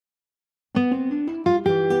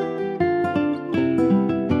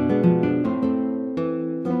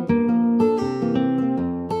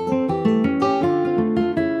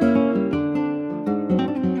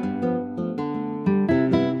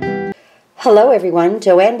Hello everyone,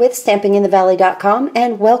 Joanne with StampingInTheValley.com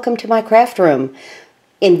and welcome to my craft room.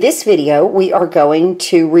 In this video we are going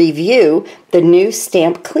to review the new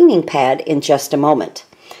stamp cleaning pad in just a moment.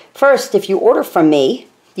 First, if you order from me,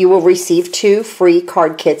 you will receive 2 free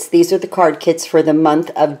card kits. These are the card kits for the month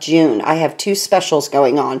of June. I have 2 specials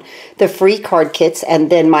going on. The free card kits and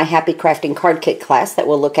then my Happy Crafting card kit class that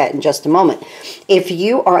we'll look at in just a moment. If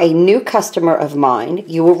you are a new customer of mine,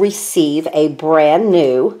 you will receive a brand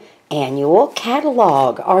new annual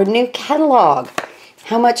catalog, our new catalog.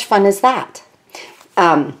 How much fun is that?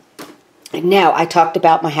 Now, I talked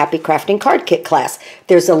about my Happy Crafting card kit class.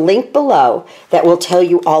 There's a link below that will tell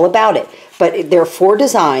you all about it. But there are 4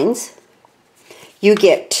 designs. You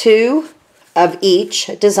get 2 of each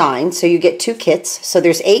design, so you get 2 kits. So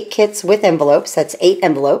there's 8 kits with envelopes. That's 8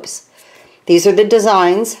 envelopes. These are the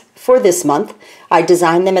designs for this month. I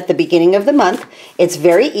designed them at the beginning of the month. It's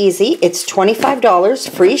very easy. It's $25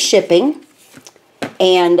 free shipping.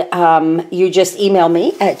 And you just email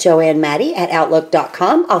me at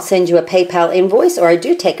joannemaddie@outlook.com. I'll send you a PayPal invoice, or I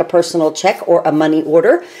do take a personal check or a money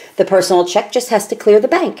order. The personal check just has to clear the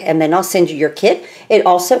bank, and then I'll send you your kit. It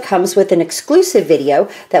also comes with an exclusive video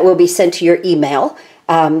that will be sent to your email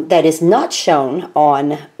that is not shown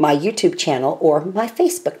on my YouTube channel or my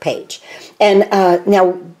Facebook page. And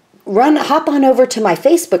now, hop on over to my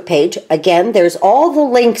Facebook page. Again, there's all the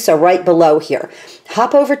links are right below here.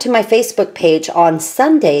 Hop over to my Facebook page on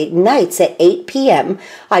Sunday nights at 8 p.m.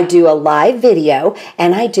 I do a live video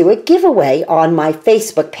and I do a giveaway on my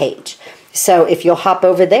Facebook page. So if you'll hop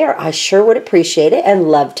over there, I sure would appreciate it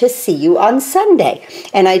and love to see you on Sunday.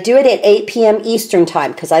 And I do it at 8 p.m. Eastern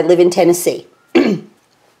time because I live in Tennessee.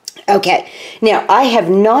 Okay, now I have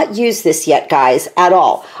not used this yet, guys, at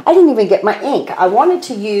all. I didn't even get my ink. I wanted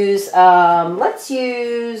to use, let's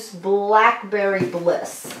use Blackberry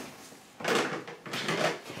Bliss.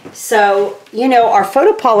 So, you know, our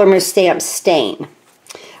photopolymer stamps stain.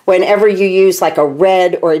 Whenever you use like a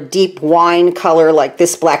red or a deep wine color like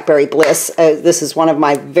this Blackberry Bliss, this is one of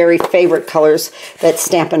my very favorite colors that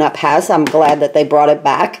Stampin' Up! Has. I'm glad that they brought it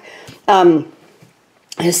back.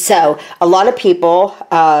 So, a lot of people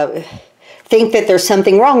think that there's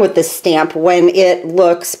something wrong with this stamp when it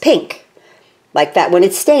looks pink, like that when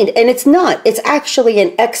it's stained. And it's not. It's actually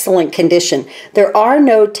in excellent condition. There are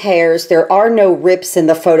no tears. There are no rips in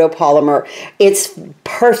the photopolymer. It's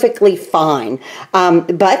perfectly fine,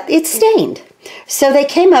 but it's stained. So they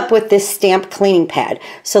came up with this stamp cleaning pad.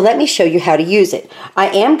 So let me show you how to use it. I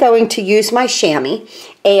am going to use my chamois,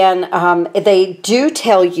 and they do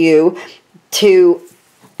tell you to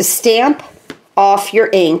stamp off your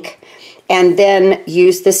ink and then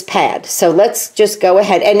use this pad. So let's just go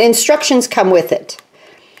ahead, and instructions come with it.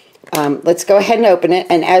 Let's go ahead and open it,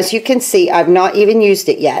 and as you can see, I've not even used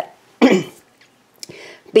it yet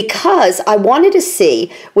because I wanted to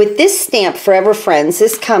see with this stamp, Forever Friends,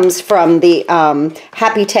 this comes from the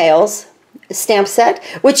Happy Tales stamp set,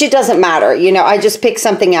 which it doesn't matter, you know, I just picked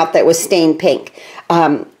something out that was stained pink,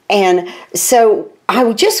 and so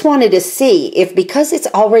I just wanted to see if, because it's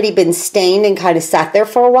already been stained and kind of sat there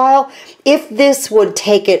for a while, if this would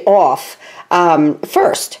take it off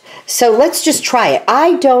first. So let's just try it.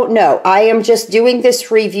 I don't know. I am just doing this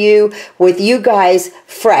review with you guys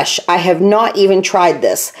fresh. I have not even tried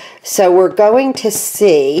this. So we're going to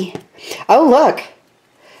see. Oh, look.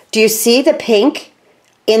 Do you see the pink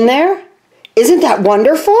in there? Isn't that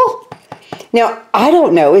wonderful? Now, I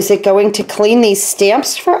don't know. Is it going to clean these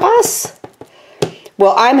stamps for us?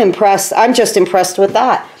 Well, I'm impressed. I'm just impressed with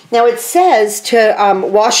that. Now, it says to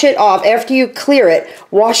wash it off. After you clear it,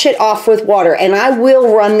 wash it off with water. And I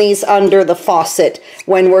will run these under the faucet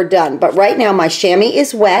when we're done. But right now, my chamois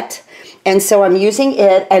is wet. And so I'm using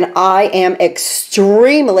it. And I am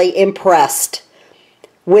extremely impressed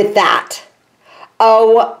with that.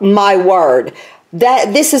 Oh, my word.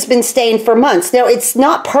 This has been stained for months. Now, it's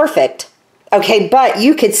not perfect. Okay, but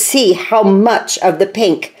you could see how much of the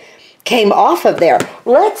pink came off of there.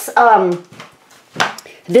 Let's,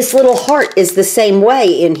 this little heart is the same way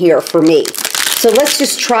in here for me. So let's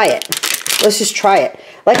just try it. Let's just try it.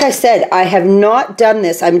 Like I said, I have not done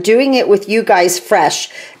this. I'm doing it with you guys fresh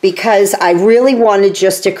because I really wanted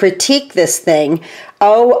just to critique this thing.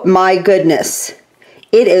 Oh my goodness.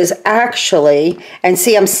 It is actually, and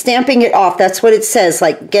see, I'm stamping it off. That's what it says,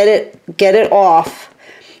 like get it off.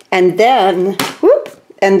 And then, whoop,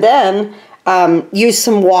 and then use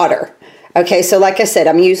some water. Okay, so like I said,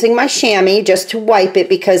 I'm using my chamois just to wipe it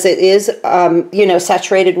because it is, you know,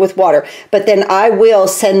 saturated with water. But then I will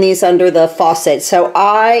send these under the faucet. So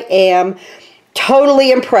I am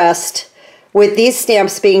totally impressed with these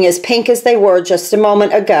stamps being as pink as they were just a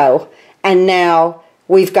moment ago. And now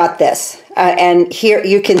we've got this. And here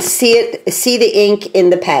you can see the ink in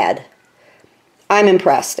the pad. I'm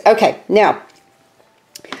impressed. Okay, now,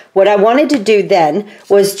 what I wanted to do then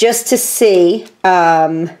was just to see,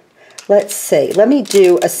 let's see, let me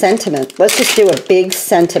do a sentiment. Let's just do a big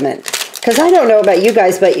sentiment. Because I don't know about you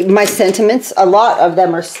guys, but my sentiments, a lot of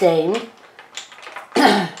them are stained.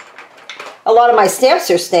 A lot of my stamps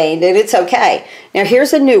are stained, and it's okay. Now,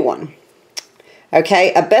 here's a new one.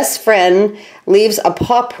 Okay, a best friend leaves a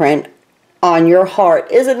paw print on your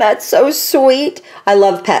heart. Isn't that so sweet? I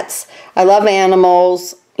love pets. I love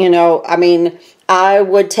animals. You know, I mean, I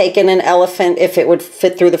would take in an elephant if it would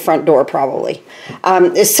fit through the front door, probably.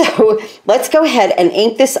 So let's go ahead and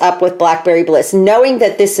ink this up with Blackberry Bliss, knowing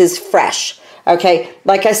that this is fresh. Okay,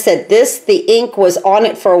 like I said, the ink was on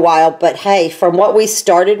it for a while, but hey, from what we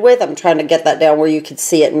started with, I'm trying to get that down where you could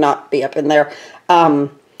see it and not be up in there.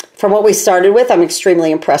 From what we started with, I'm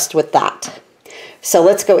extremely impressed with that. So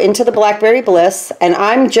let's go into the Blackberry Bliss, and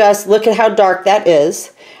I'm just, look at how dark that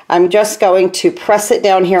is. I'm just going to press it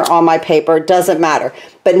down here on my paper. Doesn't matter.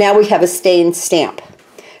 But now we have a stained stamp.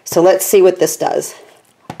 So let's see what this does.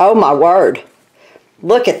 Oh my word.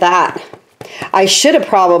 Look at that. I should have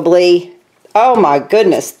probably, oh my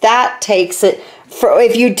goodness, that takes it,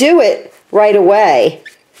 if you do it right away,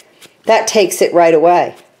 that takes it right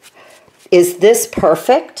away. Is this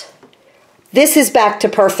perfect? This is back to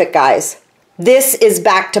perfect, guys. This is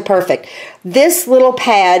back to perfect. This little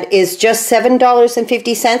pad is just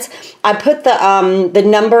 $7.50. I put the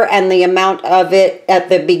number and the amount of it at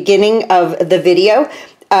the beginning of the video.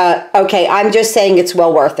 Okay, I'm just saying it's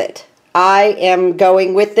well worth it. I am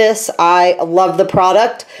going with this. I love the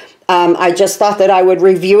product. I just thought that I would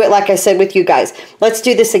review it like I said with you guys. Let's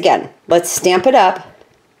do this again. Let's stamp it up.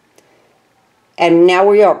 And now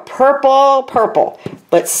we are purple, purple.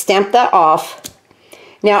 Let's stamp that off.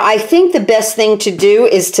 Now, I think the best thing to do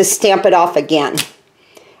is to stamp it off again.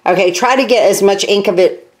 Okay, try to get as much ink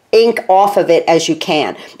off of it as you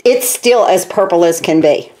can. It's still as purple as can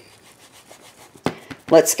be.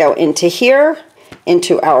 Let's go into here,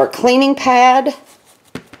 into our cleaning pad.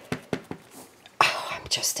 Oh, I'm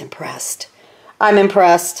just impressed. I'm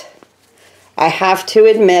impressed. I have to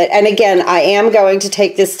admit, and again, I am going to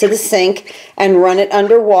take this to the sink and run it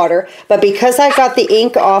under water, but because I got the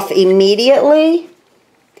ink off immediately,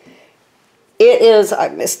 it is, I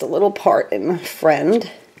missed a little part in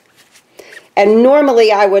friend. And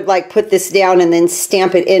normally I would like put this down and then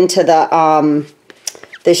stamp it into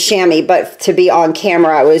the chamois, but to be on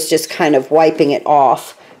camera, I was just kind of wiping it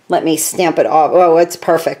off. Let me stamp it off. Oh, it's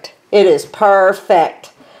perfect. It is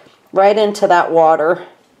perfect. Right into that water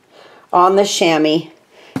on the chamois.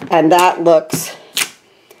 And that looks,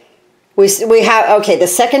 we have, okay, the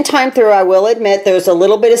second time through, I will admit there's a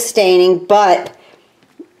little bit of staining, but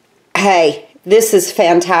hey, this is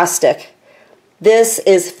fantastic. This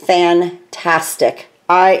is fantastic.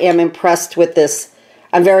 I am impressed with this.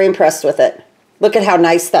 I'm very impressed with it. Look at how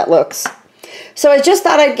nice that looks. So I just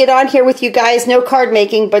thought I'd get on here with you guys. No card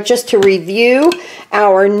making, but just to review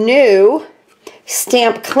our new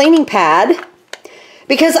stamp cleaning pad.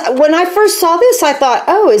 Because when I first saw this, I thought,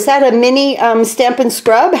 oh, is that a mini Stampin'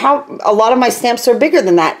 Scrub? How a lot of my stamps are bigger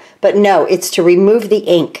than that. But no, it's to remove the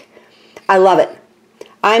ink. I love it.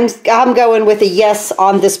 I'm going with a yes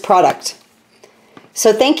on this product.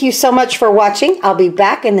 So thank you so much for watching. I'll be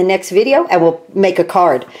back in the next video and we'll make a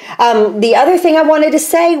card. The other thing I wanted to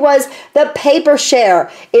say was the paper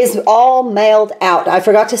share is all mailed out. I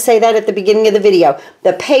forgot to say that at the beginning of the video.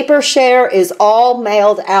 The paper share is all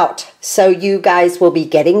mailed out. So you guys will be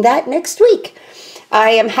getting that next week.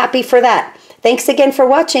 I am happy for that. Thanks again for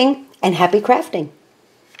watching and happy crafting.